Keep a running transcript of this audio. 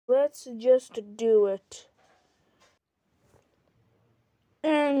Let's just do it.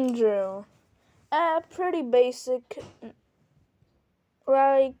 Andrew. Pretty basic.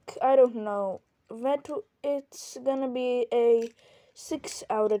 Like, I don't know. It's gonna be a 6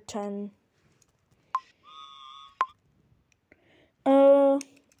 out of 10.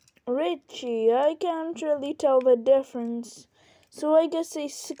 Richie, I can't really tell the difference. So I guess a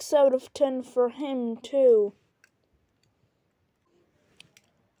 6 out of 10 for him, too.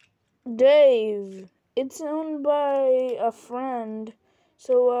 Dave, it's owned by a friend,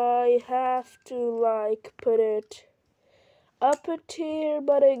 so I have to, like, put it up a tier,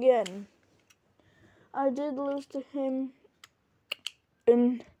 but again, I did lose to him,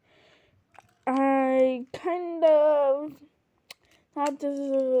 and I kind of not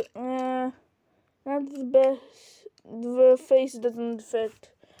the best. The face doesn't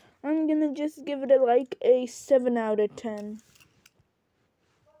fit. I'm gonna just give it like a 7 out of 10.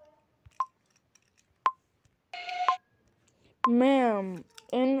 Ma'am,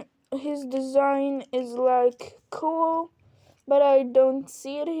 and his design is like cool, but I don't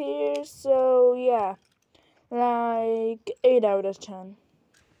see it here, so yeah, like 8 out of 10.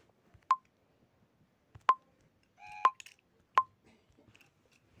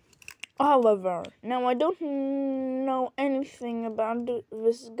 Oliver. Now, I don't know anything about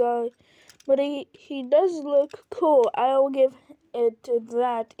this guy, but he does look cool. I'll give it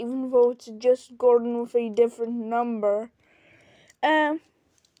that, even though it's just Gordon with a different number.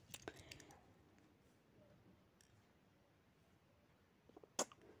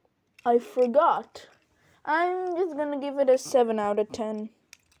 I forgot. I'm just gonna give it a 7 out of 10.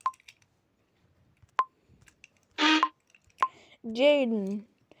 Jaden.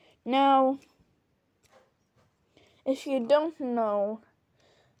 Now, if you don't know,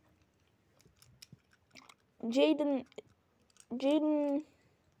 Jaden,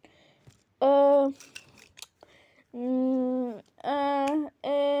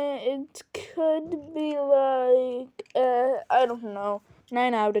 it could be like, I don't know,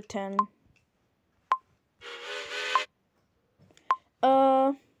 9 out of 10.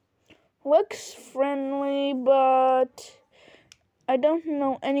 Looks friendly, but I don't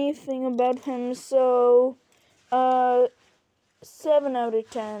know anything about him, so, 7 out of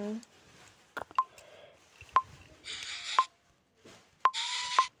 10.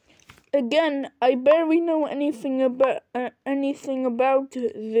 Again, I barely know anything about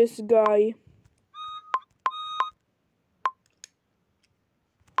this guy.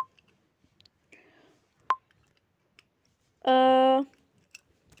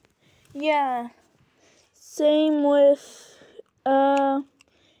 Yeah. Same with, I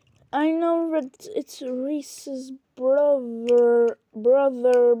know that it's Reese's brother,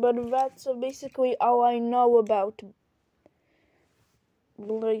 but that's basically all I know about,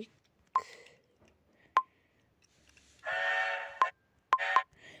 like,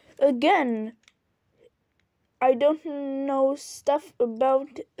 again, I don't know stuff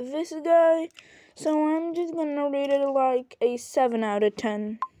about this guy, so I'm just gonna rate it like a 7 out of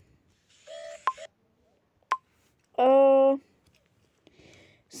 10.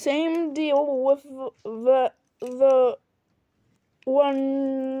 Same deal with the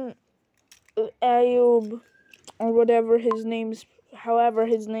one Ayub, or whatever his name's, however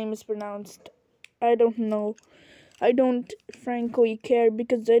his name is pronounced. I don't know. I don't frankly care,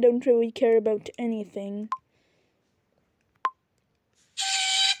 because I don't really care about anything.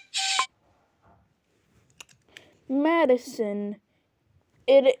 Madison.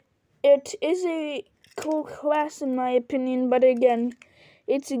 It is a cool class in my opinion, but again,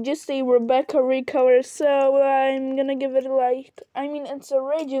 it's just a Rebecca recolor, so I'm gonna give it like, I mean, it's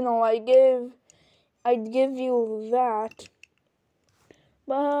original, I'd give you that.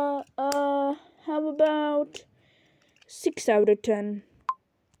 But, how about 6 out of 10?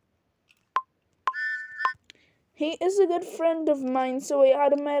 He is a good friend of mine, so I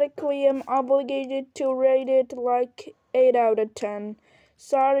automatically am obligated to rate it like 8 out of 10.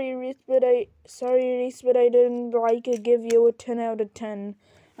 Sorry, Reese, but I didn't give you a 10 out of 10.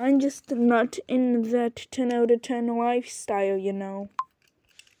 I'm just not in that 10 out of 10 lifestyle, you know.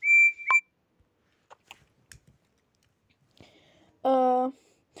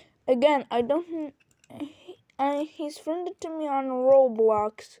 Again, he's friended to me on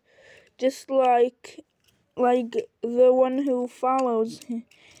Roblox, just like the one who follows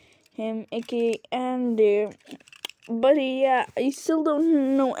him, aka Andy. But yeah, I still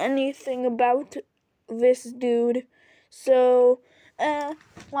don't know anything about this dude, so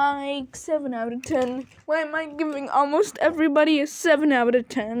like 7 out of 10. Why am I giving almost everybody a 7 out of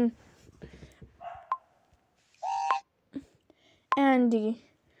 10? Andy.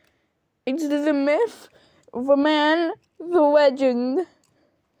 It's the myth, the man, the legend.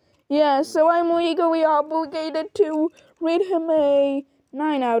 Yeah, so I'm legally obligated to rate him a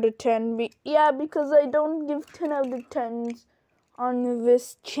 9 out of 10. Yeah, because I don't give 10 out of 10s on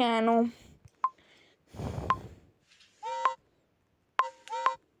this channel.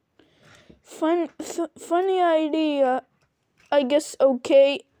 Funny idea. I guess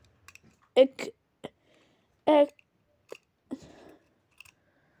okay. I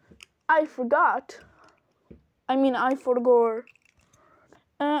forgot. I forgot.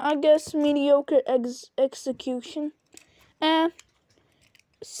 I guess mediocre execution.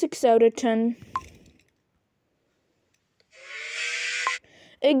 6 out of 10.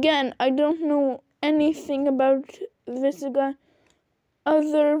 Again, I don't know anything about this guy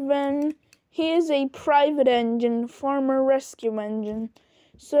other than he is a private engine, farmer rescue engine.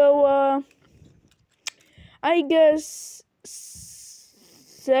 So, I guess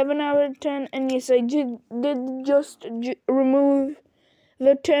 7 out of 10. And yes, I did just remove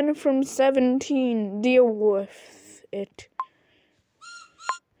the 10 from 17. Deal with it.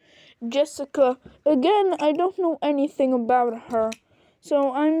 Jessica, again, I don't know anything about her,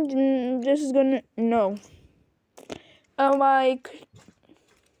 so I'm just gonna know. Like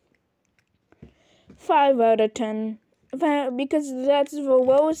 5 out of 10, because that's the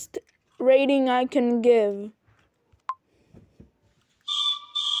lowest rating I can give.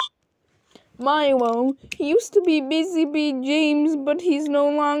 Milo, he used to be Busy Bee James, but he's no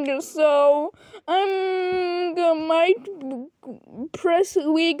longer, so might press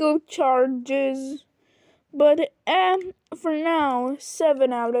legal charges. But for now,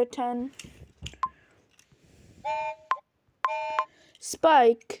 7 out of 10.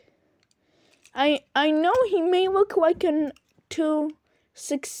 Spike. I know he may look like an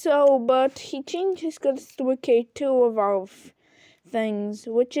 260, but he changed his skills to a K2 of all things,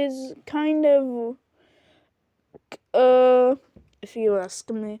 which is kind of if you ask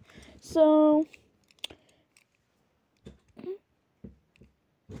me. So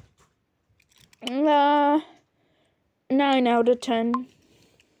 9 out of 10.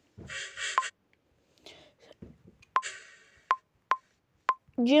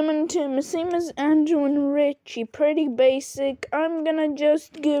 Jim and Tim, same as Andrew and Richie, pretty basic. I'm gonna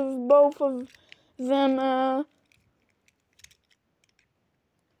just give both of them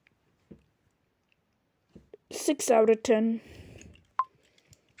 6 out of 10.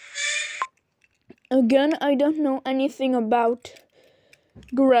 Again, I don't know anything about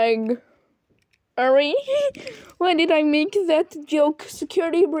Greg. Ari, why did I make that joke?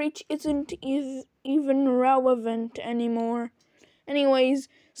 Security breach isn't even relevant anymore. Anyways,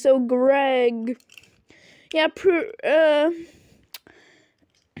 so Greg, yeah,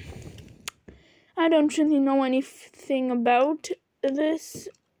 I don't really know anything about this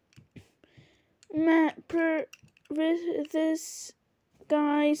this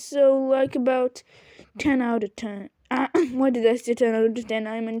guy, so like about 10 out of 10. Why did I say 10 out of 10?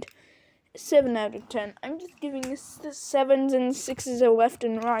 I meant 7 out of 10. I'm just giving this the 7s and 6s a left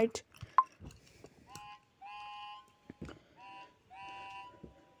and right.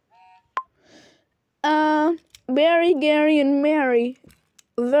 Barry, Gary, and Mary,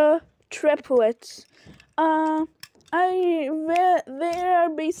 the triplets. They are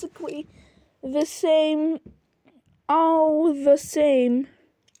basically the same, all the same.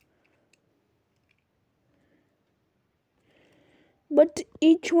 But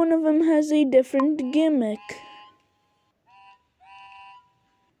each one of them has a different gimmick.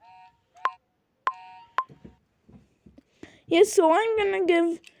 Yes, so I'm gonna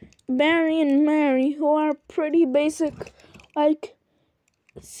give Barry and Mary, who are pretty basic, like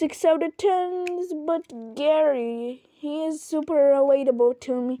 6 out of 10s, but Gary, he is super relatable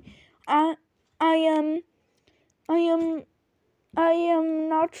to me. I am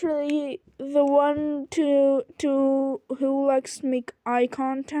not really the one to who likes to make eye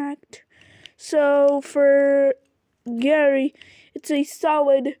contact. So for Gary, it's a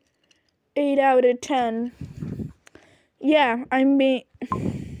solid 8 out of 10. Yeah, I'm being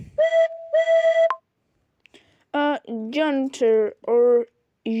Junter or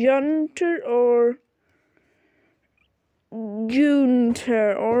Junter or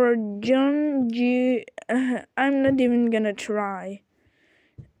I'm not even gonna try.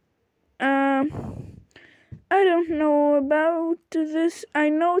 I don't know about this. I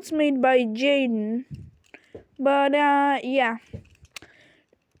know it's made by Jaden, but yeah.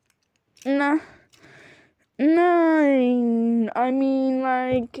 9. I mean,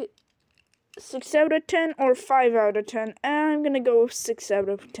 like 6 out of 10 or 5 out of 10. I'm gonna go with 6 out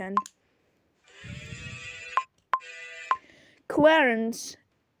of 10. Clarence.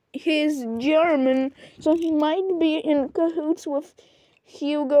 he's German, so he might be in cahoots with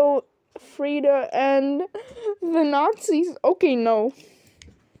Hugo, Frida, and the Nazis. Okay, no.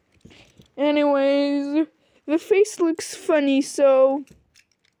 Anyways, the face looks funny, so,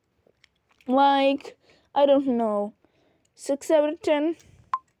 like, I don't know. 6 out of 10.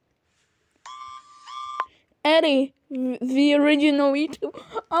 Eddie, the original E2.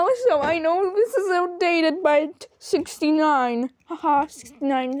 Also, I know this is outdated, but 69. Haha,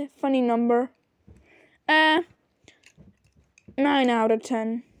 69, funny number. 9 out of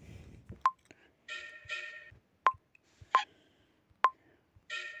 10.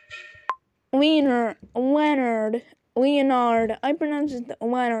 Leonard, I pronounce it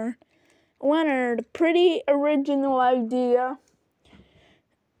Leonard, pretty original idea.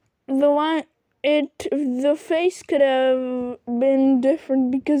 The face could have been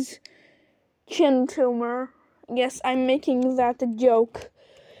different because chin tumor. Yes, I'm making that a joke.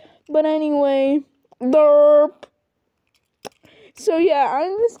 But anyway, derp. So yeah,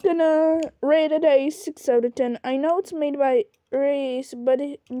 I'm just gonna rate it a 6 out of 10. I know it's made by Race, but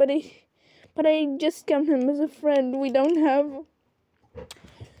I just count him as a friend. We don't have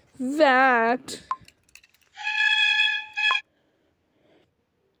that.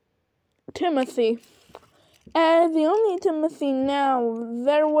 Timothy. The only Timothy now.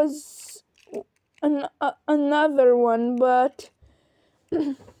 There was another one, but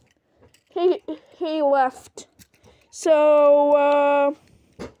he left. So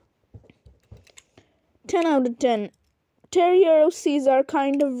 10 out of 10. Terrier OCs are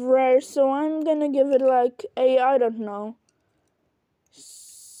kind of rare, so I'm gonna give it like a, I don't know,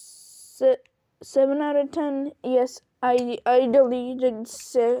 7 out of 10. Yes, I deleted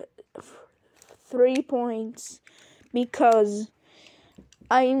 3 points because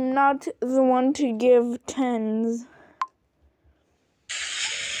I'm not the one to give 10s.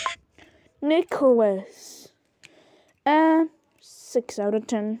 Nicholas. 6 out of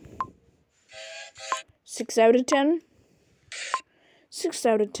 10. 6 out of 10. 6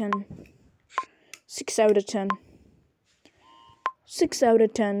 out of 10. 6 out of 10. 6 out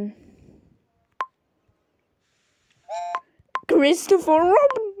of 10. Christopher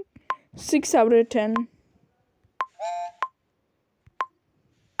Robin. 6 out of 10.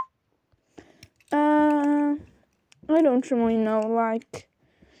 I don't really know, like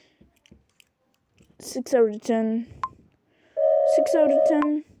 6 out of 10. 6 out of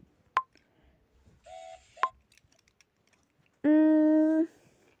 10.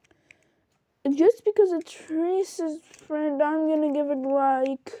 Just because it's Reese's friend, I'm gonna give it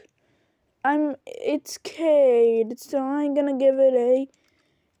like, it's Cade, so I'm gonna give it a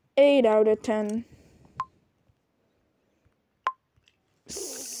 8 out of 10.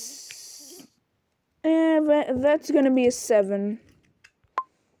 That's gonna be a 7.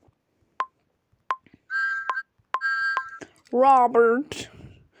 Robert.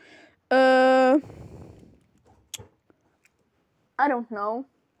 I don't know.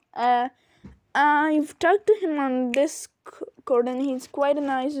 I've talked to him on Discord, and he's quite a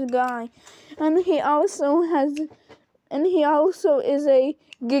nice guy. And he also is a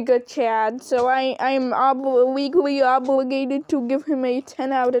Giga Chad, so I'm legally obligated to give him a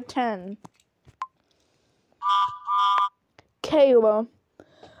 10 out of 10. Kayla.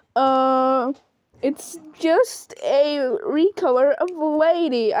 It's just a recolor of a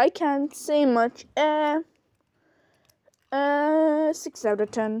lady. I can't say much. 6 out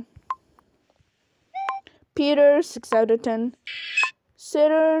of 10. Peter, 6 out of 10.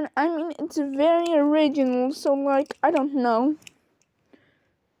 Saturn, I mean, it's very original, so like, I don't know.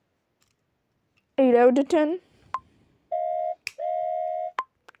 8 out of 10.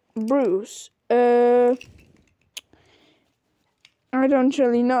 Bruce, I don't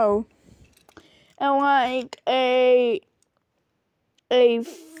really know. I like a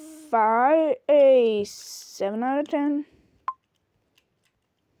 7 out of 10.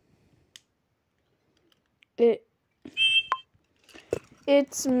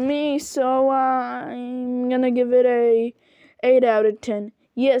 It's me, so I'm gonna give it a 8 out of 10.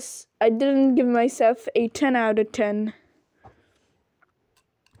 Yes, I didn't give myself a 10 out of 10.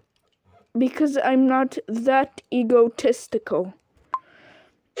 Because I'm not that egotistical.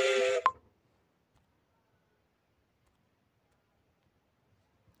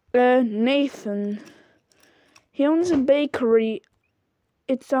 Nathan. He owns a bakery.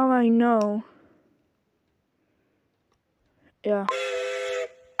 It's all I know. Yeah.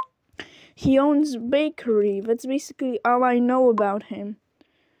 He owns a bakery. That's basically all I know about him.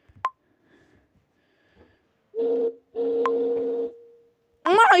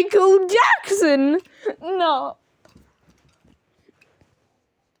 Michael Jackson! No.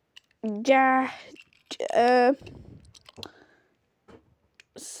 Yeah,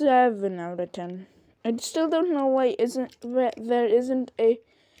 7 out of 10. I still don't know why there isn't a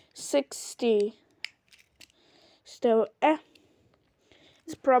 60. So,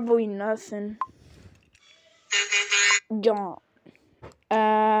 it's probably nothing. Yeah.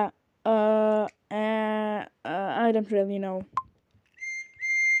 I don't really know.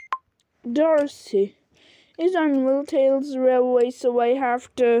 Darcy is on Milltail's railway, so I have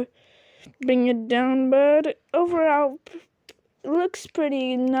to bring it down, but overall it looks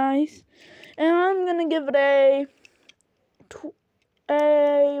pretty nice. And I'm gonna give it a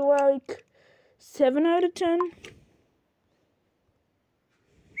like 7 out of 10.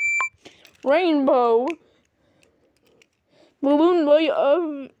 Rainbow Balloon Boy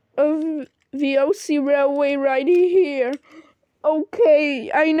of the OC Railway right here.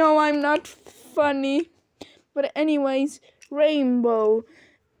 Okay, I know I'm not funny, but anyways, Rainbow.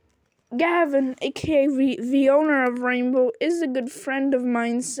 Gavin, aka the owner of Rainbow, is a good friend of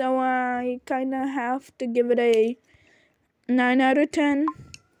mine, so I kinda have to give it a 9 out of 10.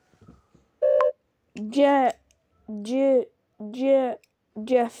 Jeff.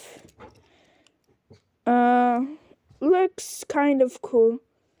 Looks kind of cool.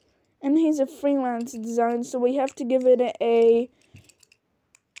 And he's a freelance designer, so we have to give it a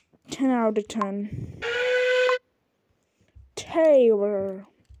 10 out of 10. Taylor.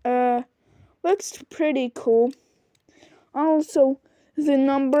 Looks pretty cool. Also, the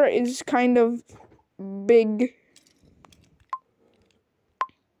number is kind of big.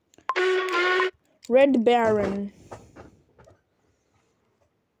 Red Baron.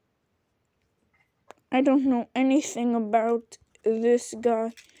 I don't know anything about this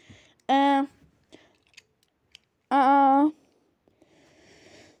guy.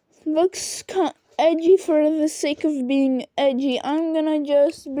 Looks edgy for the sake of being edgy. I'm gonna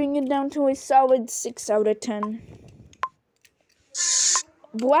just bring it down to a solid 6 out of 10.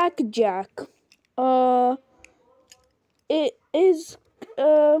 Blackjack. It is,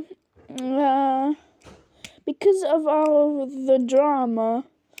 because of all of the drama,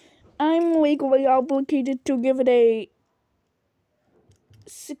 I'm legally obligated to give it a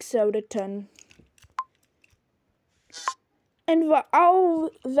 6 out of 10. And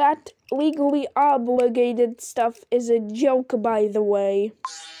all that legally obligated stuff is a joke, by the way.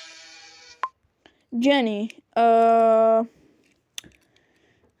 Jenny, I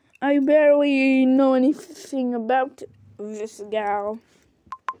barely know anything about this gal.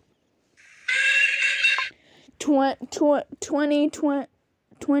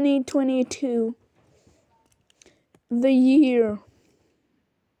 2022. The year.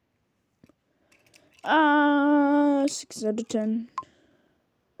 6 out of 10.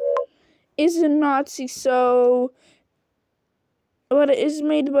 Is a Nazi, so... But it is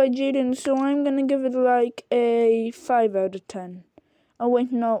made by Jaden, so I'm gonna give it like a 5 out of 10. Oh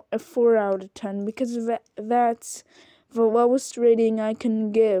wait, no, a 4 out of 10, because that's the lowest rating I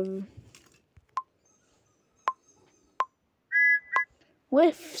can give.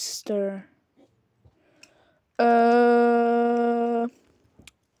 Whifster.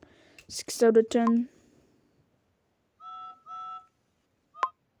 6 out of 10.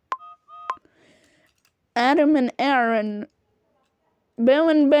 Adam and Aaron. Bill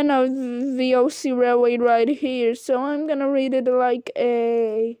and Ben of the OC Railway right here, so I'm gonna rate it like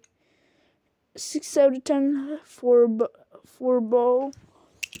a 6 out of 10 for Bo.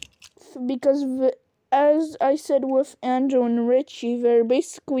 Because as I said with Andrew and Richie, they're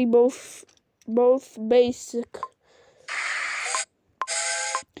basically both basic.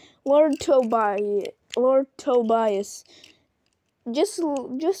 Lord Tobias.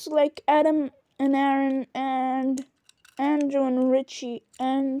 Just like Adam and Aaron and Andrew and Richie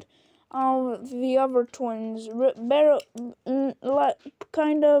and all the other twins.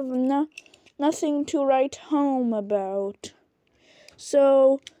 Kind of nothing to write home about.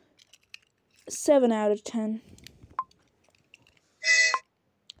 So, 7 out of 10.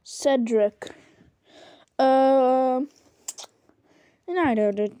 Cedric. 9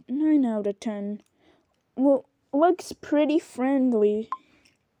 out of 10. Well, looks pretty friendly.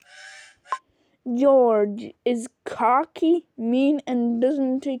 George is cocky, mean, and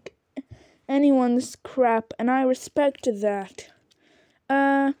doesn't take anyone's crap, and I respect that.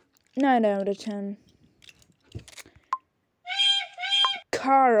 9 out of 10.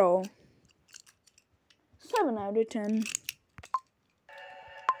 Carl. 7 out of 10.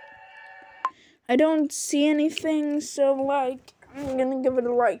 I don't see anything, so like, I'm gonna give it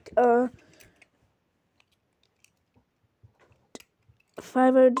like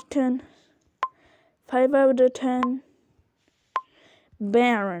 5 out of 10. 5 out of 10.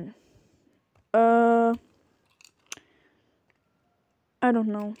 Baron. I don't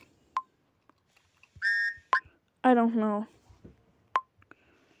know. I don't know.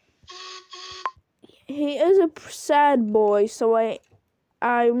 He is a sad boy, so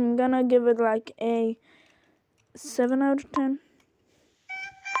I'm gonna give it like a 7 out of 10.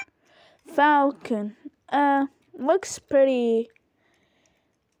 Falcon. Looks pretty.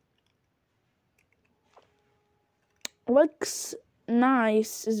 Looks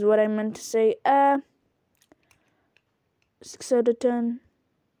nice is what I meant to say. 6 out of 10.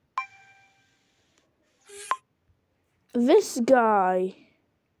 This guy.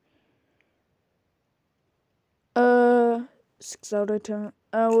 6 out of 10.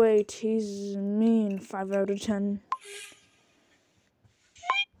 Oh wait, he's mean. 5 out of 10.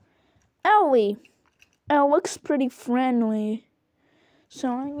 Ellie. Looks pretty friendly. So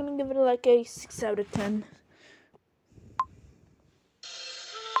I'm gonna give it like a 6 out of 10.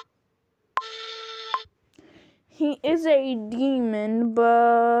 He is a demon,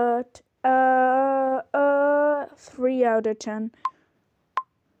 but 3 out of 10.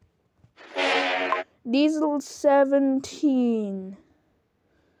 Diesel 17.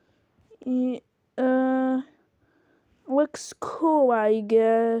 Looks cool, I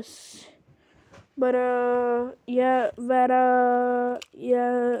guess. But yeah, that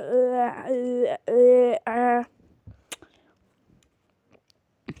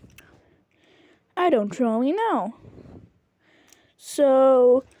I don't really know.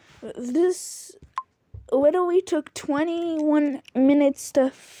 So this literally took 21 minutes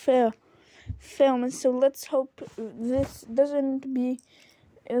to film, so let's hope this doesn't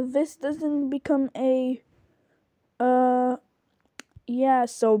become a yeah,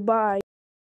 so bye.